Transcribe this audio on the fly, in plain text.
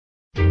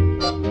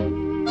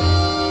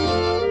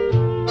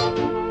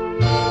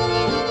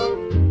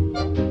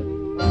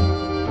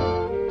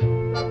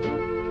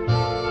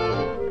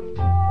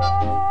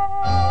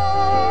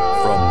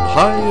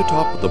High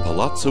atop the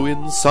Palazzo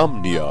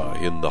Insomnia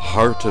in the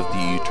heart of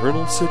the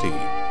Eternal City,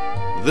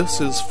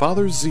 this is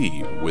Father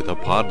Z with a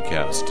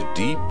podcast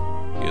deep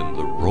in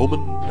the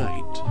Roman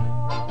night.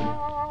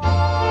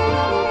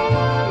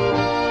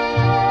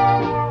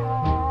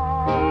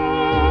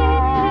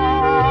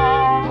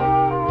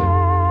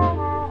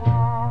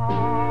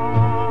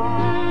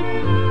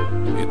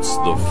 It's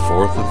the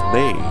 4th of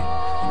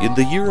May, in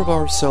the year of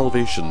our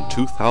salvation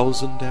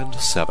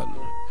 2007.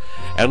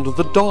 And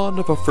the dawn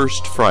of a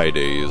first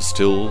Friday is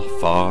still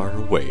far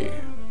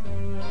away.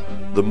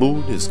 The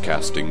moon is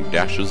casting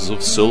dashes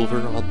of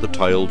silver on the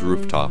tiled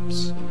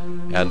rooftops,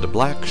 and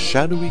black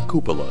shadowy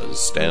cupolas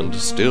stand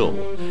still,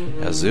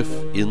 as if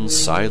in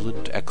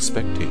silent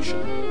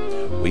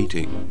expectation,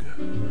 waiting.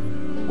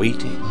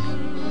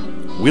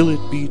 Will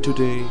it be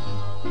today?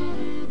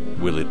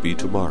 Will it be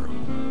tomorrow?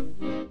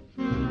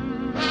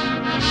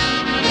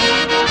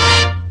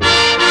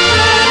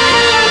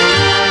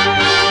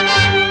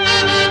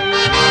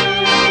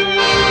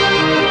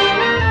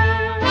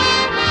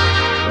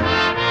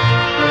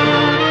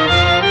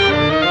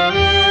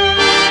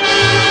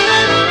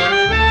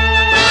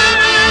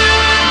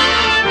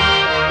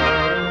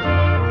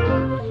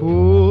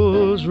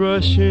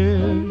 Rush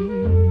in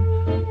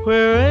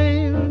where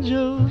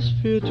angels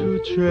fear to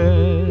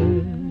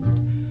tread,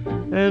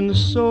 and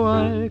so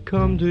I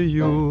come to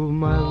you,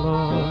 my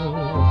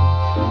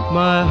love,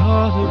 my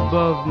heart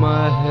above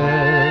my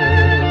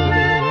head.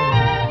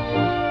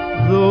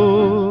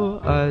 Though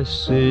I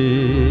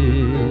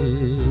see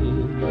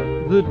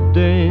the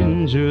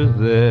danger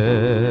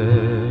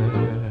there,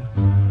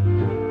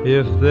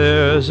 if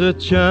there's a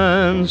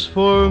chance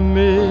for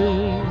me,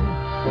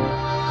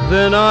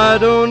 then I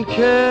don't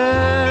care.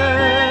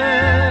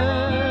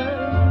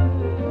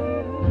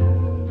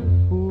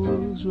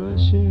 Fools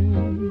rush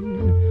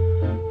in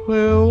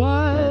where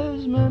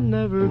wise men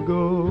never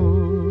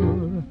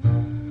go,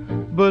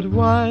 but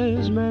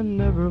wise men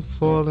never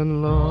fall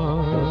in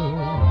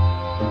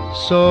love.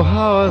 So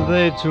how are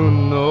they to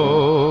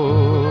know?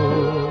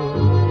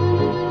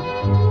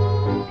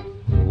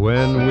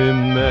 When we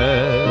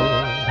met,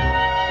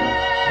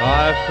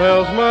 I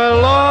felt my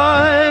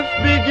life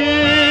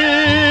begin.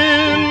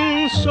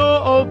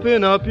 So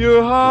open up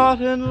your heart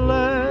and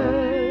let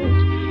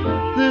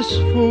this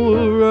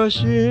fool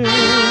rush in. The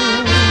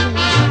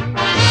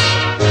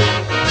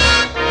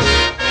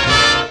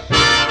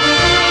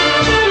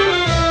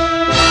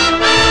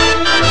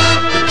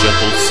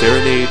gentle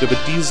serenade of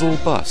a diesel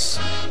bus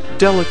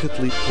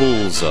delicately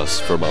pulls us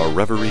from our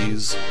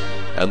reveries,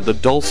 and the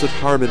dulcet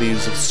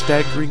harmonies of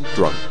staggering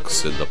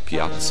drunks in the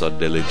Piazza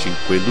delle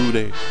Cinque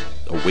Lune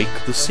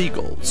awake the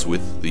seagulls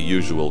with the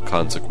usual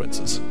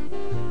consequences.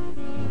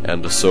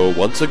 And so,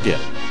 once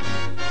again,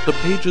 the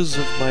pages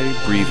of my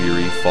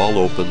breviary fall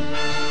open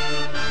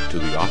to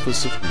the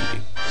office of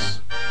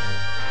meetings,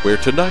 where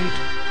tonight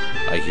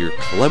I hear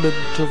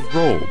Clement of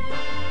Rome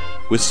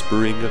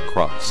whispering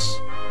across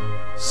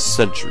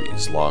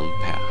centuries long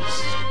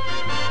past.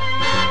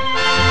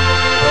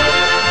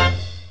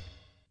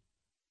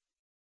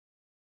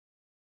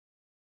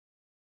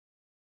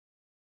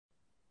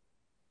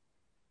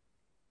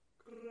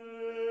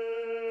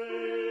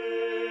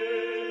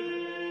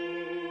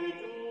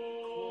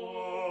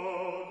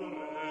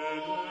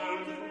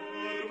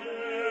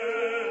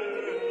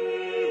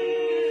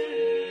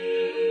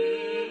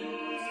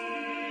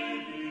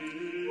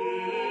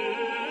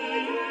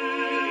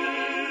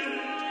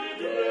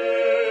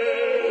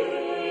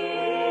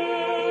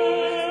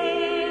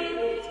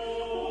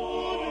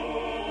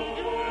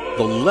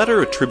 The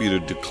letter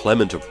attributed to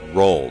Clement of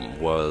Rome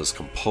was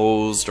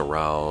composed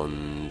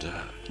around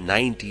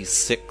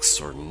 96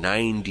 or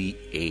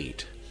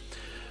 98.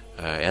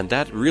 And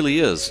that really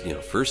is,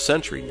 first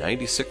century,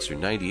 96 or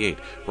 98,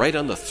 right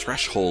on the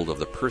threshold of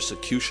the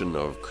persecution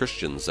of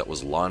Christians that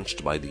was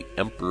launched by the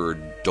Emperor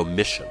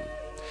Domitian.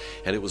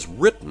 And it was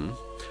written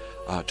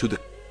to the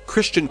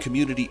Christian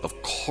community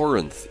of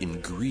Corinth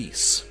in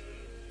Greece.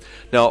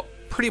 Now,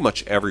 pretty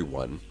much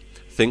everyone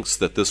thinks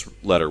that this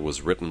letter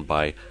was written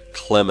by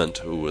Clement,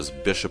 who was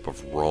Bishop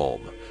of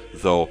Rome,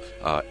 though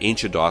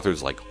ancient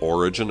authors like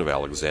Origen of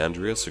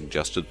Alexandria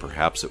suggested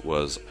perhaps it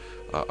was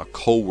a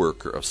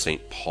co-worker of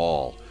St.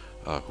 Paul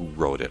who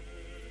wrote it.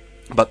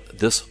 But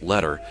this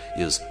letter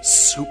is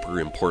super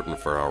important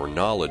for our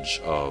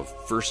knowledge of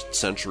first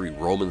century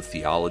Roman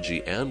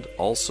theology and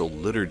also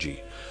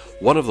liturgy.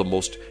 One of the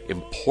most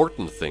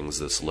important things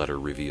this letter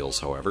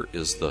reveals, however,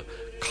 is the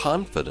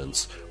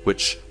confidence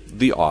which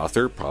the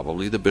author,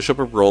 probably the Bishop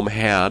of Rome,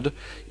 had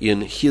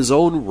in his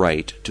own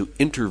right to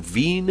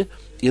intervene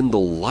in the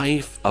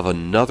life of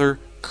another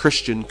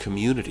Christian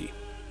community.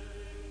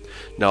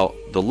 Now,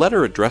 the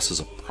letter addresses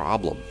a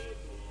problem,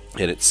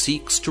 and it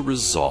seeks to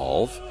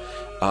resolve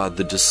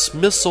the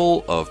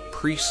dismissal of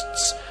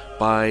priests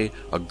by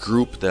a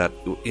group that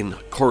in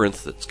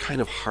Corinth that's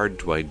kind of hard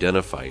to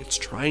identify. It's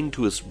trying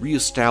to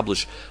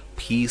reestablish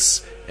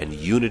peace and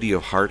unity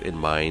of heart and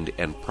mind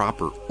and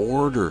proper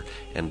order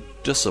and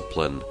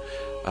discipline,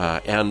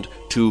 and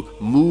to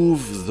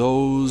move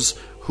those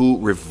who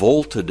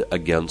revolted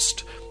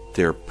against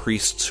they're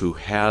priests who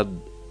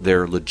had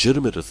their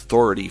legitimate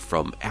authority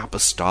from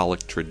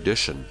apostolic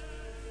tradition.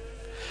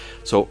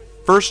 So,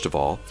 first of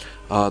all,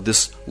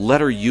 this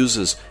letter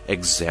uses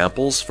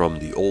examples from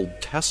the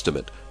Old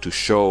Testament to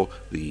show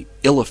the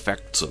ill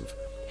effects of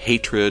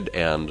hatred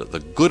and the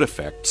good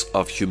effects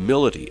of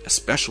humility,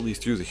 especially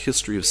through the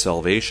history of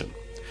salvation.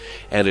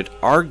 And it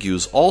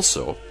argues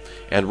also,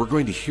 and we're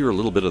going to hear a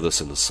little bit of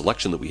this in the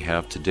selection that we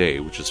have today,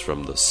 which is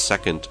from the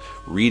second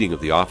reading of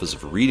the Office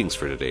of Readings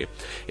for today.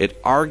 It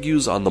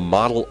argues on the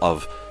model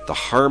of the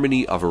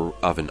harmony of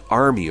an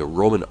army, a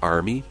Roman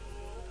army,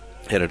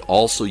 and it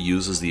also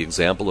uses the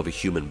example of a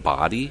human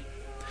body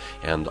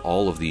and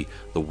all of the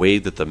way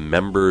that the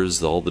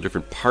members, all the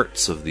different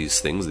parts of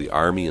these things, the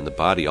army and the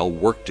body, all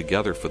work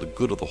together for the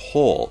good of the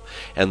whole.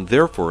 And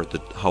therefore,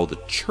 how the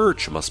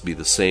church must be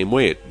the same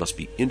way. It must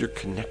be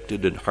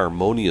interconnected and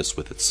harmonious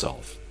with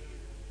itself.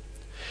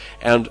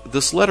 And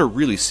this letter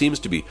really seems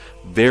to be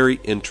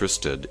very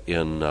interested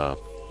in,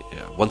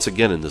 once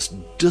again, in this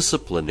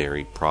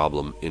disciplinary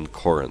problem in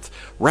Corinth,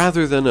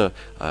 rather than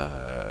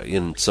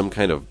in some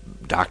kind of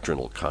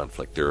doctrinal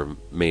conflict. There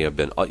may have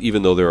been,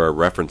 even though there are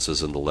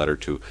references in the letter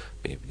to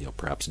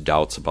perhaps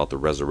doubts about the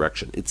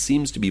resurrection, it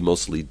seems to be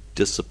mostly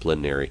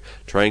disciplinary,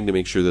 trying to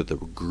make sure that the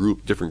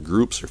different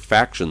groups or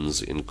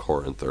factions in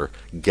Corinth are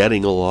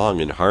getting along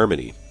in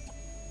harmony.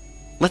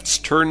 Let's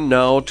turn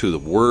now to the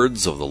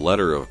words of the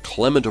letter of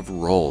Clement of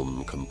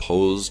Rome,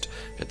 composed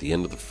at the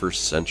end of the 1st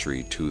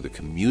century to the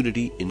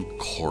community in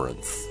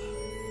Corinth.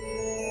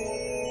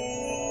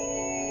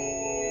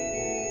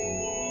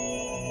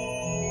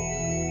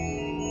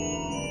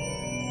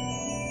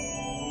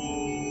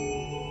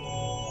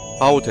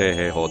 Aute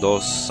he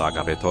hodos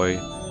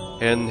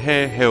agapetoi, en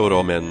he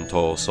heuromen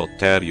to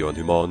soterion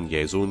humon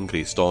Iesun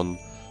Christon,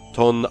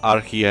 ton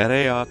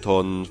archierea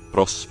ton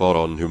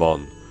prosphoron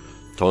humon,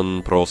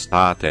 ton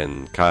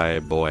prostaten cae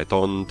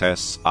boeton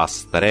tes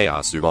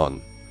astreas humon.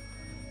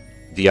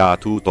 Dia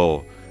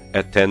tuto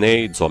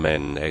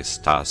eteneizomen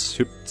estas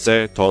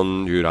hypse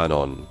ton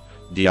uranon,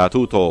 dia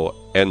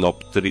tuto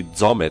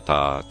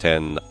enoptrizometa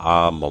ten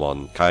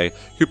amomon cae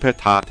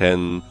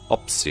hypetaten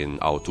opsin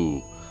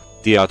autu,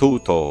 dia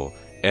tuto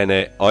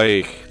ene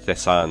oich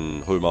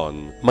thesan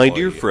humon. My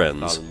dear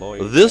friends,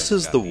 this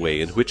is the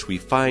way in which we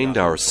find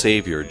our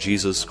Savior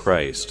Jesus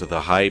Christ,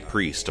 the high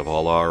priest of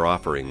all our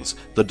offerings,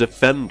 the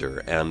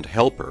defender and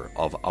helper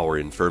of our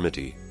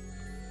infirmity.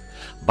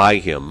 By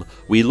him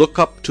we look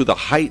up to the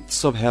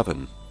heights of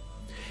heaven.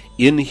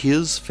 In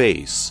his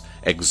face,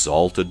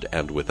 exalted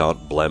and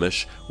without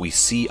blemish, we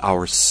see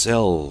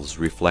ourselves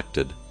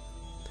reflected.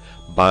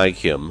 By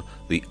him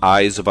the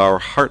eyes of our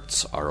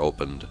hearts are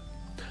opened.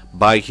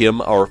 By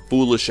him our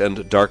foolish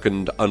and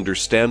darkened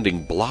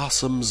understanding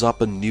blossoms up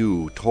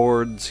anew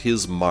towards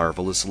his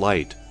marvelous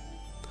light.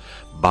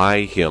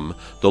 By him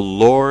the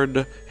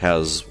Lord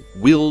has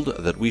willed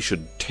that we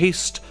should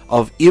taste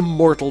of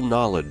immortal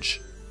knowledge.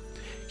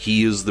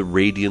 He is the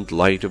radiant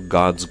light of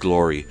God's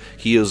glory.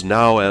 He is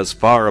now as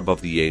far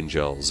above the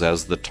angels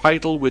as the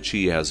title which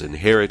he has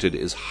inherited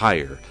is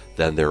higher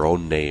than their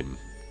own name.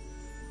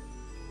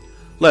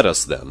 Let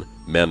us then,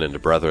 men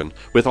and brethren,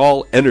 with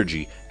all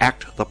energy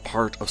act the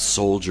part of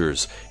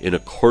soldiers in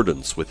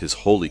accordance with his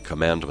holy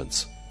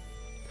commandments.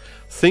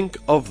 Think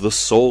of the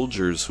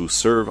soldiers who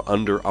serve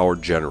under our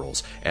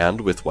generals,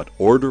 and with what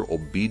order,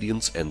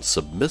 obedience, and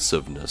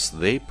submissiveness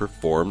they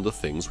perform the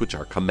things which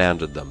are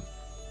commanded them.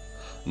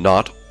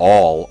 Not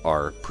all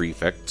are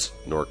prefects,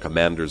 nor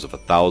commanders of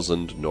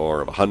 1,000,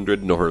 nor of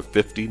 100, nor of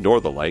 50,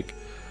 nor the like,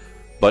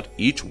 but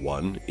each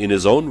one, in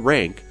his own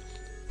rank,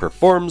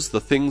 performs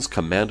the things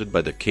commanded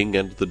by the king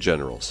and the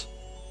generals.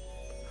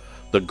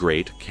 The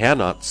great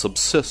cannot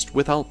subsist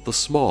without the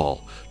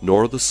small,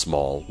 nor the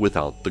small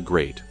without the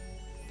great.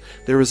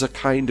 There is a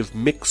kind of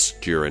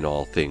mixture in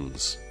all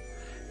things,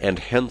 and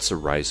hence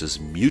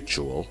arises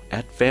mutual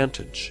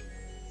advantage.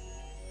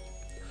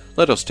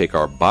 Let us take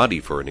our body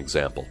for an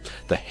example.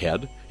 The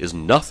head is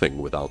nothing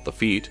without the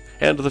feet,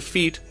 and the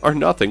feet are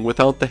nothing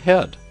without the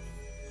head.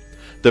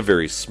 The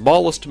very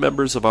smallest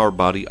members of our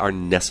body are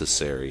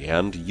necessary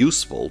and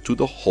useful to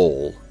the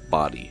whole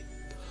body.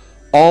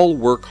 All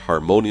work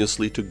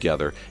harmoniously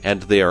together,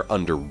 and they are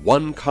under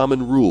one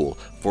common rule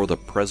for the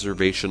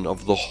preservation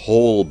of the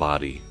whole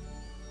body.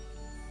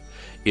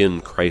 In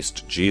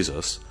Christ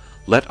Jesus,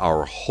 let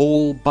our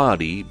whole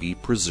body be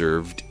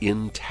preserved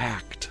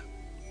intact.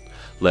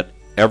 Let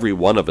every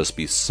one of us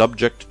be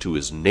subject to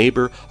his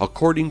neighbor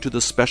according to the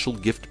special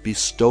gift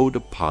bestowed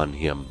upon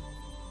him.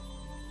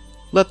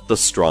 Let the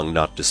strong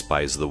not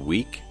despise the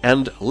weak,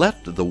 and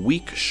let the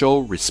weak show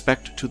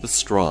respect to the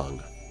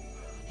strong.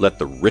 Let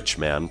the rich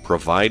man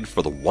provide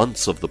for the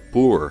wants of the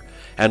poor,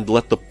 and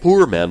let the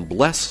poor man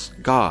bless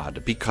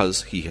God,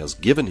 because he has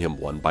given him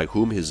one by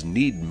whom his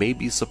need may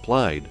be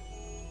supplied.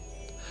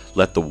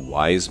 Let the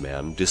wise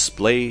man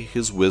display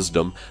his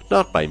wisdom,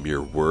 not by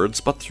mere words,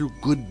 but through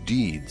good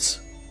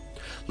deeds.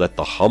 Let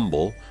the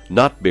humble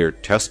not bear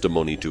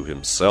testimony to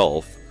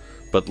himself,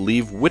 but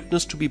leave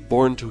witness to be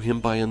borne to him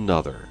by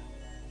another.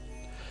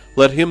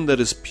 Let him that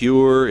is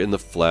pure in the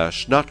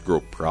flesh not grow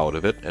proud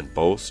of it and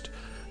boast,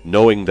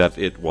 knowing that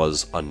it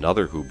was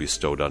another who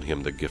bestowed on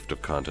him the gift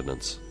of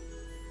continence.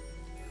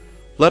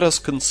 Let us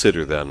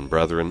consider then,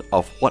 brethren,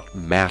 of what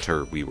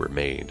matter we were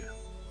made.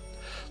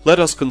 Let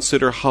us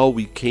consider how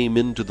we came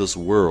into this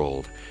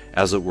world,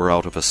 as it were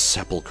out of a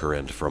sepulchre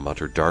and from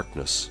utter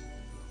darkness.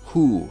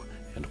 Who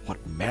and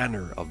what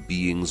manner of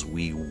beings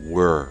we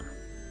were.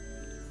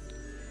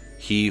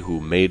 He who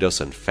made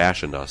us and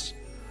fashioned us,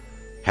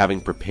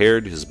 having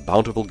prepared his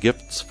bountiful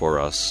gifts for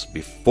us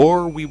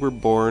before we were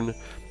born,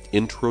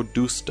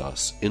 introduced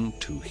us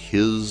into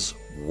his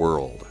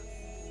world.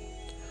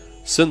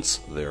 Since,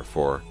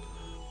 therefore,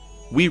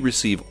 we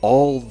receive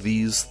all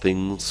these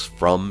things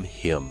from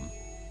him,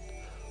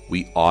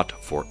 we ought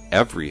for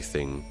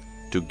everything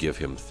to give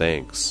him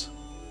thanks,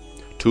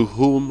 to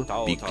whom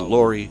be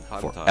glory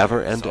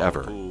forever and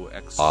ever.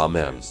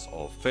 Amen.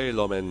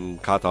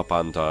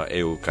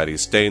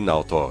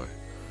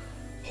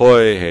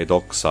 Hoi he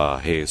doxa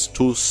hes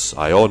tus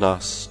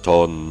aionas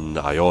ton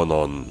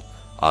aionon.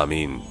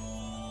 Amen.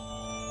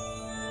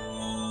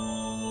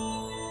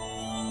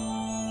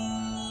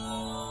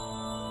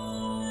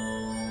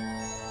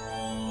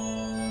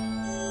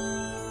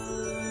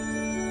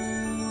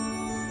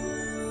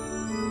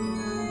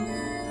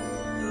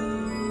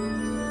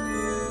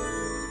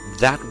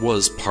 That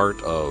was part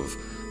of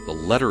the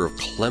letter of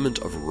Clement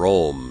of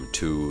Rome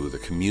to the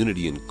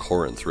community in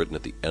Corinth, written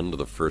at the end of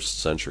the 1st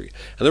century.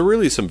 And there are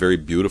really some very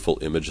beautiful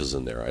images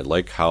in there. I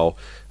like how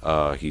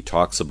he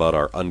talks about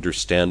our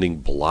understanding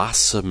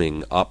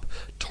blossoming up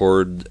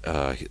toward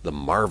the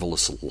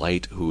marvelous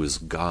light who is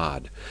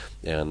God.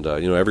 And,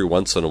 every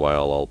once in a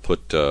while I'll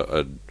put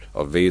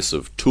a vase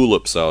of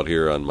tulips out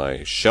here on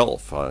my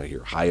shelf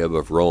here high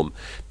above Rome,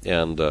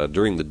 and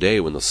during the day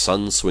when the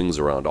sun swings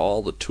around,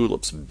 all the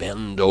tulips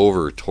bend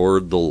over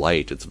toward the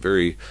light. It's a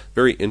very,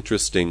 very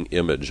interesting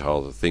image, how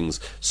the things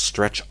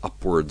stretch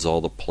upwards. All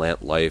the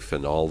plant life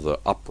and all the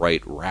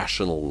upright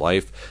rational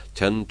life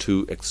tend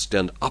to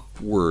extend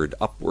upward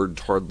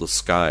toward the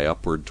sky,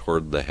 upward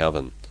toward the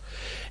heaven.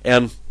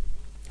 And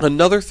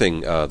another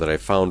thing that I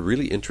found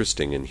really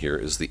interesting in here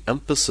is the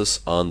emphasis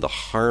on the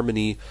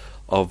harmony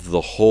of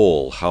the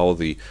whole, how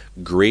the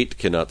great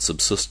cannot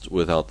subsist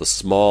without the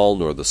small,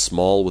 nor the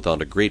small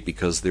without a great,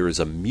 because there is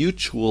a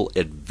mutual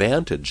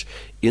advantage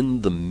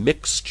in the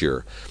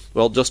mixture.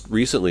 Well, just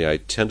recently I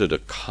attended a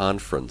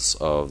conference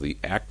of the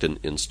Acton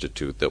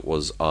Institute that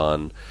was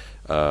on,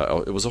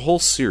 it was a whole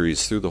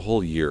series through the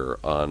whole year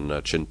on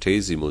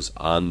Centesimus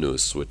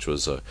Annus, which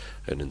was an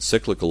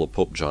encyclical of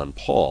Pope John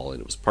Paul,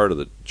 and it was part of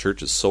the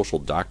Church's social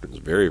doctrines.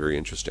 Very, very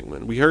interesting.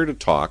 And we heard a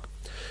talk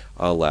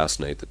last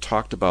night that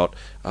talked about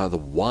the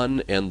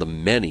one and the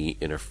many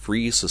in a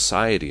free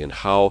society, and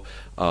how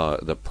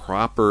the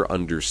proper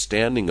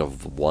understanding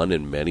of one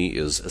and many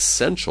is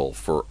essential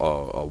for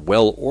a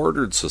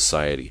well-ordered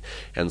society.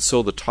 And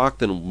so the talk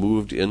then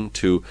moved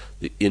into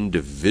the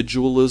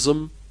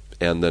individualism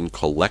and then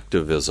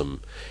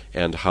collectivism,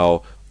 and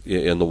how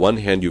on the one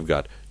hand you've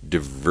got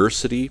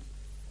diversity,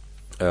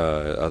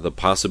 the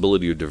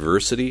possibility of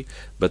diversity,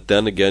 but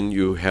then again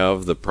you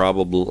have the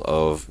problem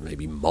of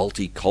maybe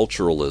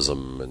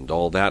multiculturalism and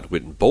all that.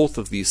 When both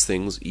of these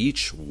things,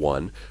 each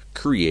one,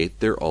 create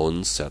their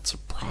own sets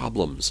of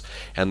problems.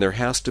 And there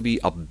has to be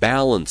a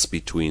balance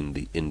between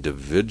the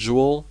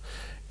individual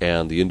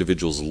and the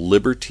individual's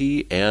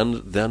liberty, and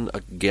then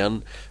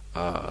again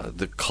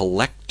the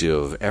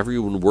collective,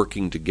 everyone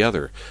working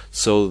together,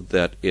 so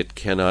that it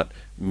cannot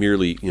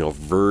merely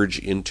verge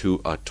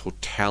into a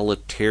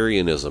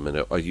totalitarianism, and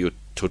a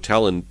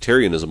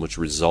totalitarianism which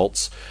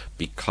results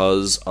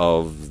because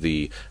of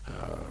the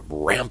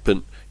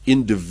rampant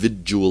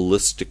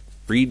individualistic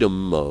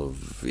freedom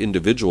of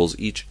individuals,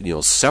 each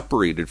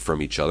separated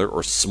from each other,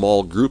 or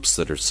small groups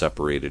that are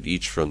separated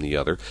each from the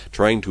other,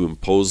 trying to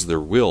impose their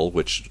will,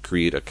 which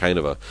create a kind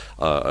of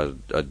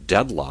a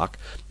deadlock.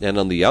 And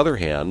on the other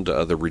hand,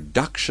 the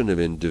reduction of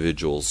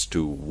individuals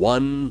to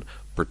one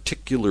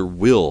particular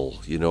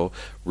will,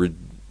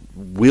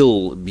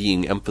 will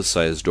being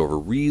emphasized over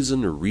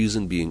reason, or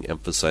reason being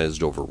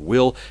emphasized over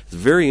will. It's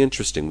very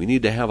interesting. We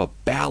need to have a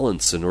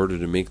balance in order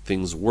to make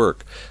things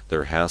work.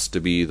 There has to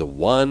be the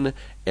one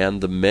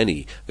and the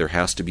many. There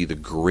has to be the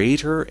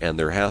greater and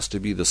there has to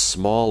be the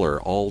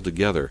smaller all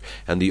together.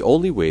 And the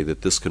only way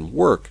that this can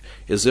work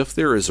is if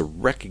there is a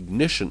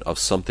recognition of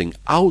something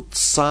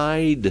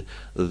outside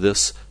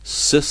this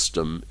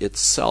system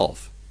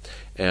itself.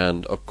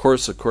 And of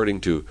course,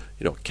 according to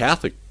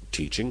Catholic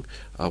teaching,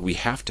 we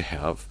have to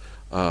have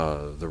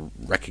the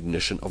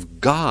recognition of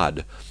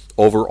God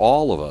over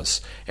all of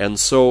us. And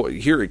so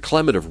here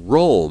Clement of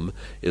Rome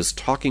is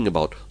talking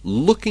about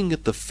looking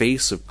at the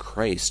face of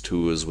Christ,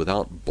 who is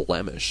without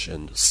blemish,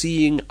 and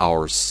seeing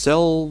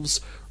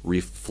ourselves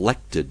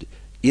reflected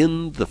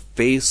in the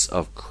face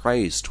of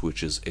Christ,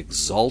 which is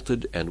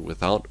exalted and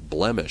without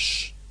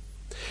blemish.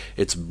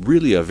 It's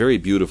really a very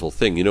beautiful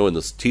thing. You know, in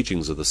the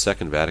teachings of the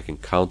Second Vatican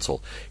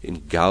Council,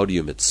 in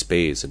Gaudium et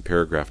Spes, in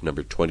paragraph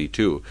number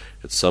 22,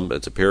 it's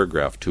a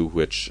paragraph to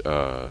which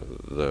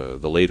the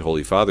late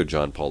Holy Father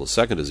John Paul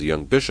II, as a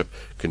young bishop,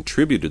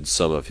 contributed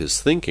some of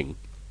his thinking.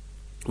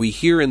 We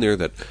hear in there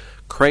that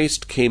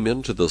Christ came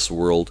into this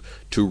world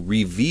to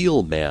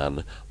reveal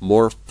man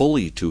more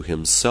fully to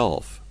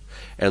himself.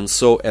 And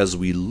so as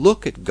we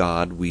look at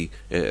God,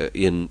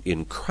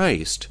 in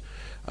Christ,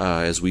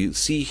 as we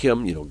see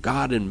him,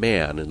 God and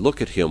man, and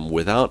look at him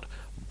without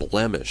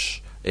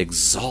blemish,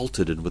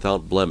 exalted and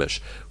without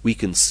blemish, we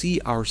can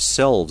see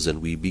ourselves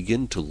and we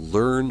begin to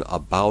learn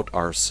about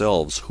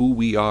ourselves, who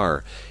we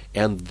are,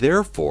 and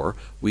therefore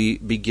we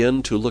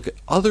begin to look at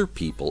other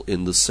people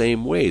in the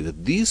same way,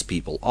 that these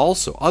people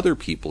also, other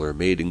people, are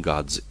made in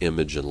God's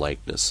image and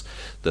likeness,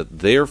 that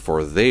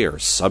therefore they are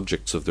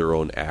subjects of their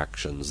own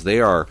actions. They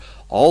are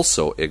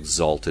also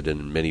exalted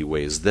in many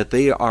ways, that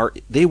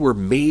they were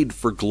made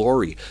for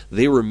glory.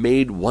 They were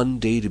made one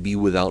day to be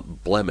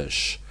without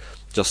blemish,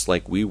 just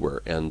like we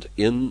were. And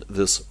in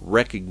this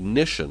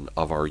recognition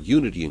of our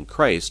unity in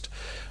Christ,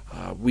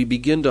 we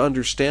begin to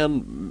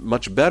understand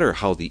much better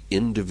how the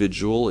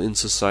individual in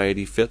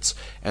society fits,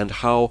 and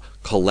how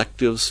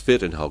collectives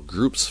fit, and how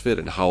groups fit,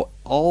 and how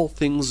all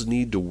things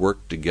need to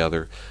work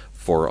together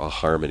for a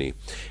harmony.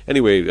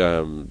 Anyway,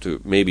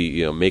 to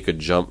maybe make a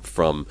jump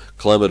from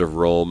Clement of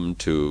Rome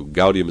to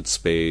Gaudium et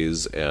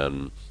Spes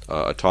and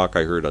a talk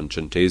I heard on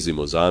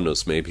Centesimus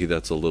Annus, maybe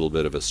that's a little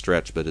bit of a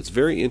stretch, but it's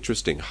very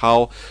interesting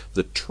how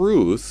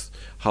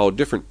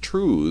different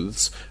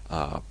truths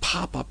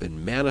pop up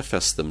and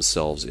manifest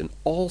themselves in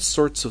all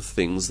sorts of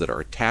things that are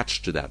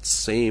attached to that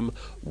same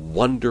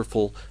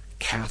wonderful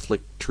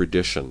Catholic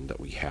tradition that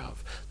we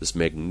have, this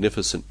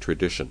magnificent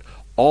tradition.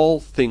 All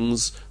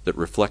things that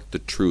reflect the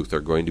truth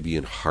are going to be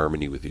in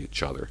harmony with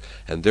each other,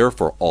 and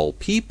therefore all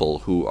people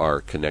who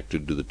are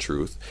connected to the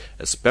truth,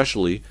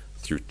 especially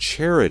through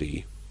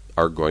charity,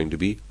 are going to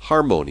be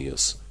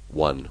harmonious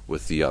one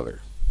with the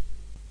other.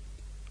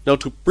 Now,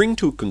 to bring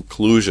to a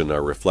conclusion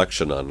our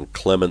reflection on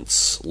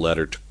Clement's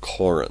letter to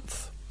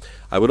Corinth,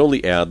 I would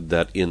only add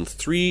that in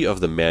 3 of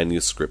the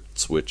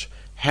manuscripts which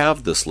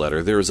have this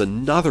letter, there is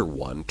another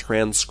one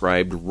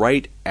transcribed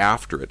right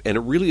after it, and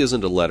it really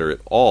isn't a letter at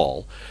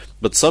all,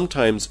 but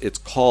sometimes it's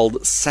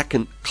called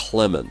Second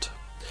Clement,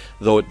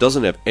 though it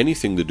doesn't have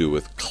anything to do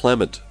with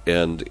Clement,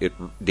 and it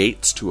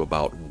dates to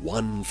about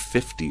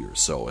 150 or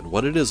so, and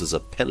what it is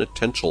a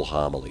penitential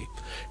homily.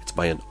 It's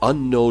by an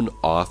unknown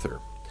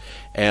author,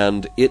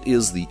 and it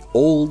is the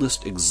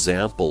oldest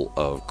example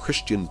of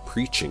Christian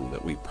preaching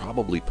that we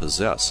probably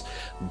possess,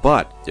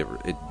 but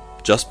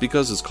just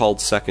because it's called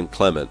Second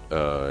Clement,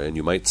 and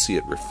you might see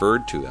it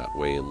referred to that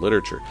way in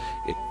literature,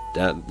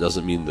 that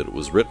doesn't mean that it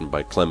was written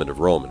by Clement of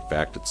Rome. In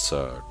fact, it's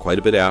quite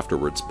a bit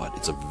afterwards, but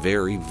it's a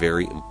very,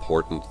 very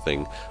important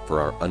thing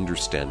for our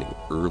understanding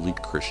early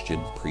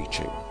Christian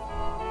preaching.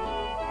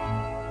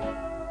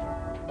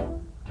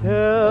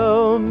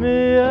 Tell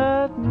me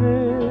at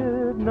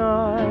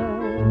midnight,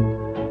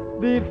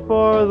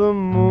 before the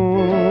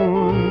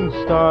moon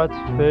starts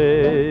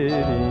fading,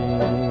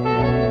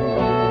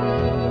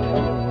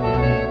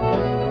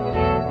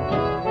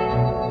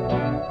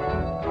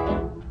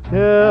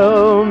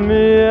 tell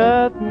me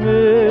at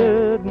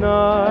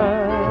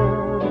midnight,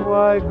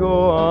 why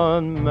go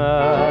on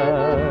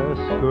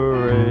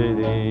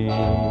masquerading?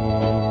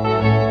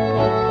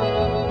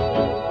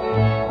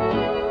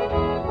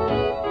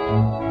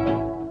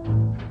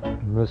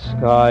 The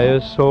sky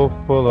is so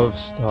full of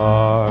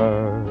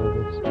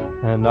stars,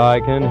 and I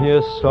can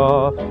hear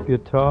soft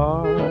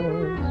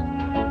guitars.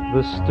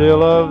 The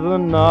still of the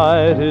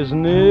night is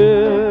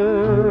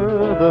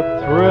near,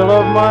 the thrill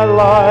of my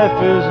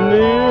life is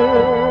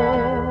near.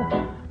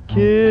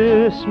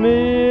 Kiss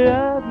me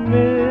at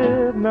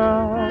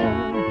midnight,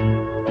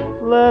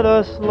 let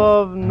us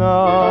love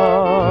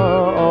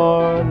now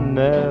or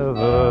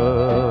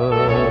never.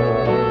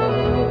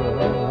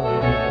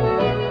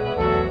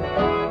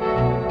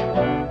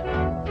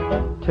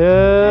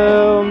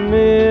 Tell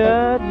me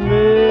at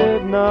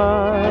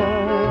midnight,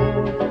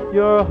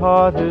 your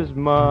heart is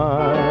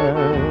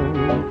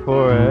mine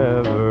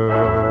forever.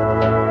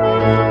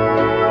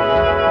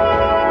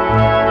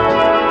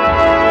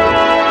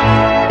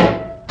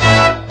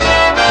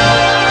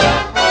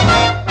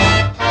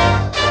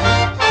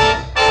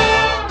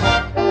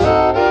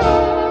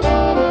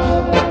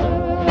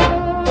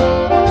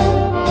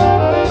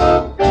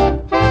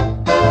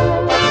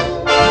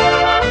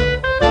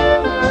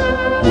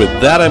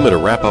 With that, I'm going to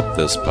wrap up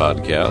this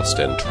podcast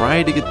and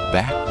try to get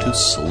back to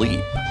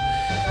sleep.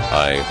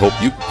 I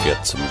hope you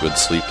get some good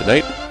sleep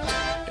tonight,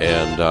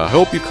 and I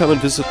hope you come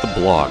and visit the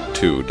blog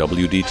too,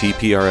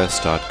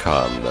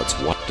 wdtprs.com. That's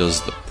What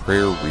Does the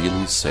Prayer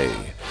Really Say?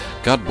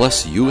 God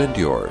bless you and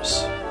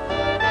yours.